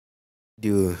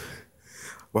Do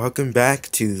welcome back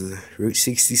to Route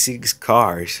 66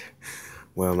 cars.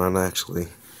 Well, not actually.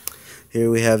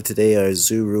 Here we have today our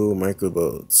Zuru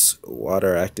microboats,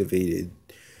 water activated,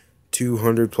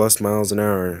 200 plus miles an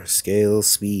hour, scale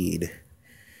speed.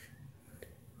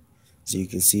 So you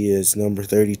can see it's number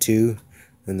 32,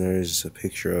 and there's a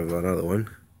picture of another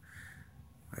one.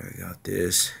 I got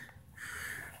this.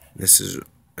 This is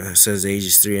says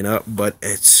ages 3 and up, but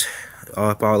it's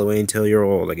up all the way until you're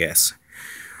old, I guess.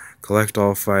 Collect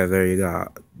all 5. There you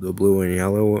got the blue and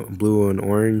yellow, blue and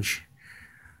orange,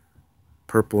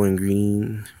 purple and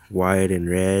green, white and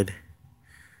red,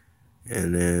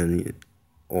 and then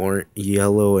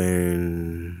yellow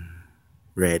and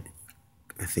red.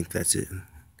 I think that's it.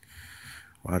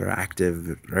 Water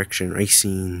active, direction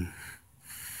racing.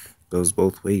 Goes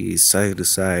both ways, side to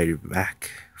side, back,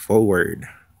 forward.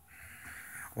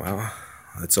 Well,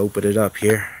 let's open it up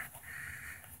here.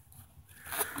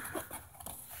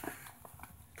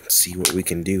 See what we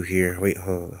can do here. Wait,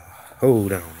 hold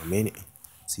on a minute.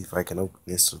 See if I can open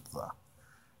this with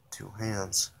 2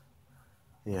 hands.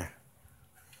 Here.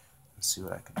 Let's see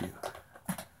what I can do.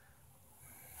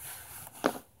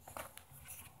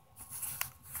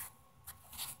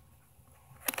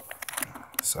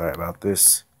 Sorry about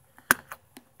this.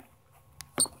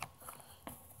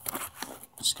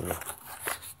 Just gonna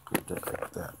grip that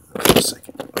like that for a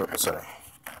second. Oh, sorry.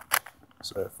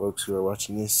 Sorry, folks who are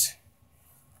watching this.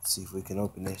 Let's see if we can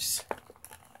open this.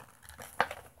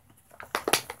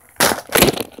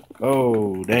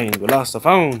 Oh, dang, we lost the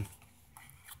phone.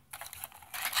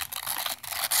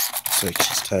 Looks like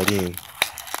she's tied in.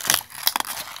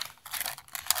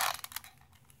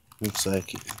 Looks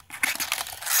like it.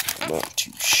 I'm not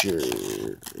too sure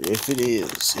if it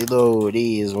is. Although it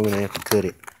is, we're gonna have to cut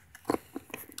it.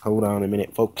 Hold on a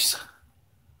minute, folks.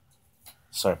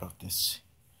 Sorry about this.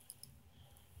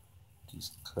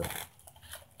 Just cut it.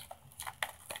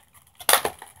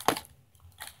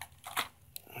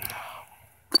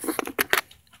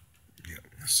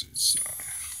 This is,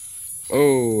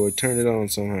 oh, I turned it on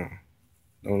somehow.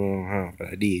 Don't know how, but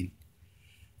I did.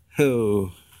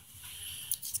 Oh.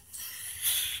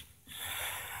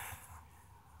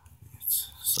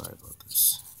 Sorry about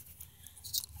this.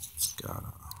 It's got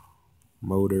a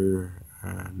motor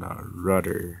and a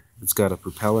rudder. It's got a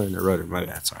propeller and a rudder. My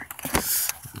bad, sorry.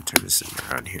 Let me turn this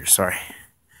around here, sorry.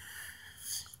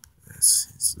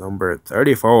 This is number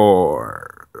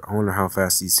 34. I wonder how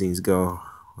fast these things go,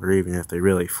 or even if they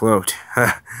really float.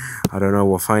 I don't know,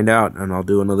 we'll find out, and I'll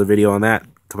do another video on that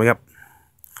coming up.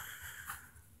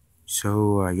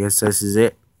 So I guess this is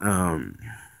it.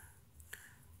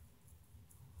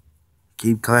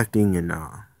 Keep collecting and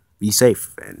be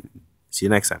safe, and see you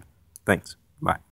next time. Thanks. Bye.